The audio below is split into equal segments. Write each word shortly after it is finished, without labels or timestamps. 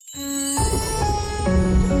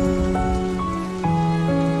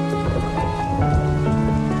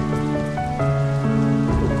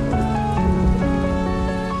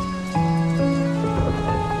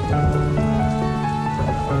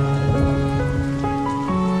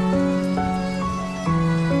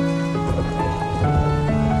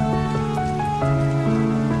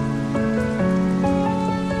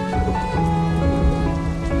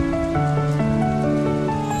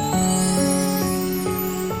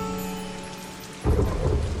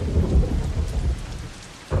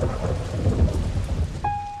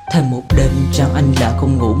trăng anh là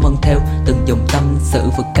không ngủ mang theo từng dòng tâm sự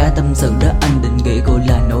và cả tâm sự đó anh định nghĩa gọi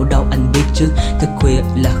là nỗi đau anh biết chứ. Thức khuya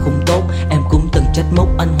là không tốt, em cũng từng trách móc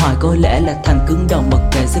anh hoài có lẽ là thằng cứng đầu mặc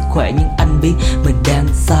kệ sức khỏe, nhưng anh biết mình đang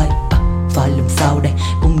sai. Phải làm sao đây,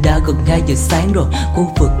 cũng đã gần 2 giờ sáng rồi. Cố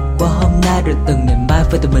vượt qua hôm nay rồi từng ngày mai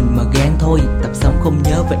phải tự mình mà gán thôi. Tập sống không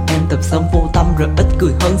nhớ về em, tập sống vô tâm rồi ít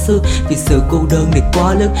cười hơn xưa. Vì sự cô đơn này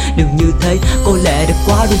quá lớn, đều như thế có lẽ đã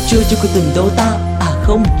quá đủ chưa cho cuộc tình đôi ta.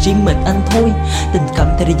 Không chỉ mình anh thôi, tình cảm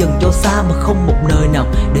ta đi dần cho xa mà không một nơi nào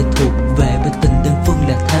để thuộc về với tình đơn phương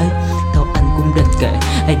là thế. Thôi anh cũng đành kệ,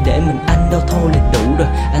 hãy để mình anh đâu thôi là đủ rồi.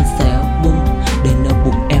 Anh sẽ buông để nỗi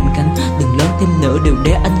buồn em gánh, đừng lớn thêm nữa điều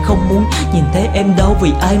để anh không muốn nhìn thấy em đâu.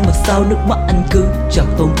 Vì ai mà sao nước mắt anh cứ trào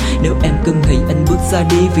tuôn. Nếu em cưng thì anh bước ra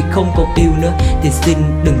đi vì không còn yêu nữa, thì xin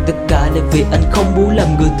đừng tất cả là vì anh không muốn làm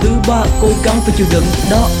người thứ ba. Cố gắng phải chịu đựng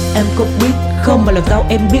đó em có biết không, mà làm sao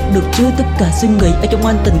em biết được chứ. Tất cả suy nghĩ ở trong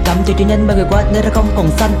anh, tình cảm chạy nhanh bao ngày qua nên ra không còn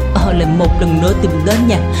xanh. Lại một lần nữa tìm đến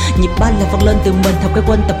nhạc nhịp ba là vang lên từ mình, học cái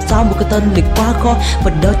quên tập sau một cái tên liệt quá khó,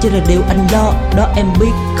 và đó chỉ là điều anh lo. Đó em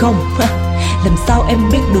biết không. Làm sao em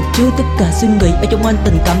biết được chứ. Tất cả suy nghĩ ở trong anh,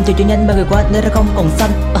 tình cảm chạy nhanh bao ngày qua nên ra không còn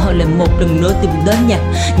xanh. Lại một lần nữa tìm đến nhạc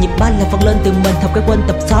nhịp ba là vang lên từ mình, học cái quên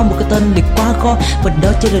tập sau một cái tên liệt quá khó, và đó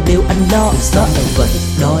chỉ là điều anh lo. Đó em vậy,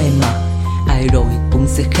 đó em mà ai rồi cũng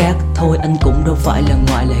sẽ khác thôi, anh cũng đâu phải là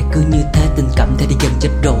ngoại lệ. Cứ như thế tình cảm ta đi dần chết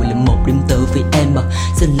rồi là một đêm tử vì em mà.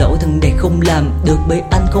 Xin lỗi thằng này không làm được bởi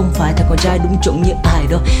anh không phải thằng con trai đúng chuẩn như ai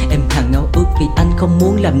đó. Em thằng ngáo ước vì anh không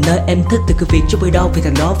muốn làm nơi em thích từ cái việc cho bởi đâu vì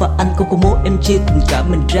thằng đó, và anh cũng không muốn em chia tình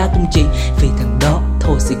cảm mình ra cũng chỉ vì thằng đó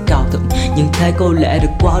thôi. Sẽ cao thượng nhưng thế có lẽ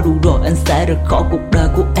được quá đủ rồi, anh sẽ rời khỏi cuộc đời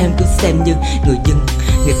của em. Cứ xem như người dân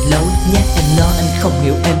nghịch lối nhé. Em nói anh không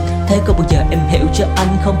hiểu em, thế có bao giờ em hiểu cho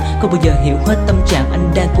anh không? Có bao giờ hiểu hết tâm trạng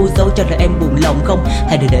anh đang cố giấu cho là em buồn lòng không?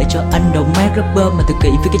 Hay để cho anh đầu mát rapper mà tự kỷ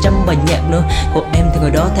với cái trăm bài nhạc nữa. Còn em thì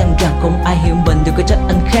ngồi đó than rằng không ai hiểu mình, đừng có trách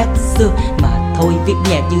anh khác xưa mà thôi. Viết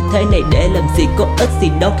nhạc như thế này để làm gì có ích gì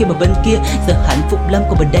đâu, khi mà bên kia giờ hạnh phúc lắm,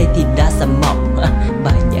 còn bên đây thì đã sầm mọc.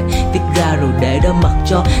 Bài nhạc viết ra rồi để đó mặc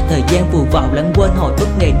cho thời gian vừa vào lãng quên hồi ức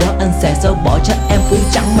ngày đó anh sẽ xóa bỏ, chắc em cũng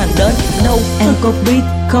chẳng mang đến đâu. Em có biết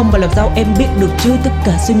không, mà làm sao em biết được chứ. Tất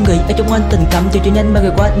cả suy nghĩ ở trong anh, tình cảm chạy nhanh bao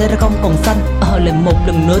ngày qua nên ra không còn xanh. Lại một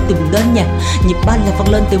lần nữa tìm đến nhạc nhịp ba là vang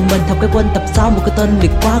lên từ mình, học cái quên tập sau một cái tên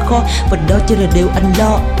liệt quá khó, và đó chỉ là điều anh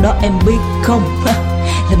lo. Đó em biết không.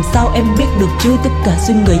 Làm sao em biết được chứ. Tất cả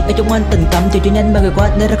suy nghĩ ở trong anh, tình cảm chạy nhanh bao ngày qua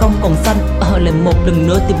nên ra không còn xanh. Lại một lần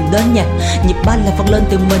nữa tìm đến nhạc nhịp ba là vang lên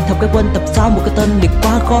từ mình, học cái quên tập sau một cái tên liệt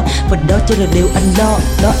quá khó, và đó chỉ là điều anh lo.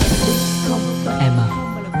 Đó em à,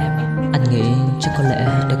 anh nghĩ chắc có lẽ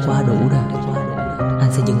đã quá đủ rồi.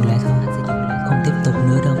 Anh sẽ dừng lại thôi, không tiếp tục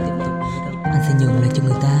nữa đâu. Anh sẽ nhường lại cho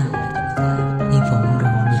người ta, hy vọng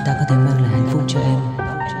rồi người ta có thể mang lại hạnh phúc cho em.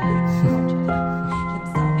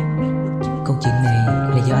 Câu chuyện này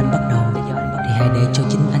là do anh bắt đầu, thì hãy để cho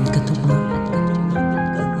chính anh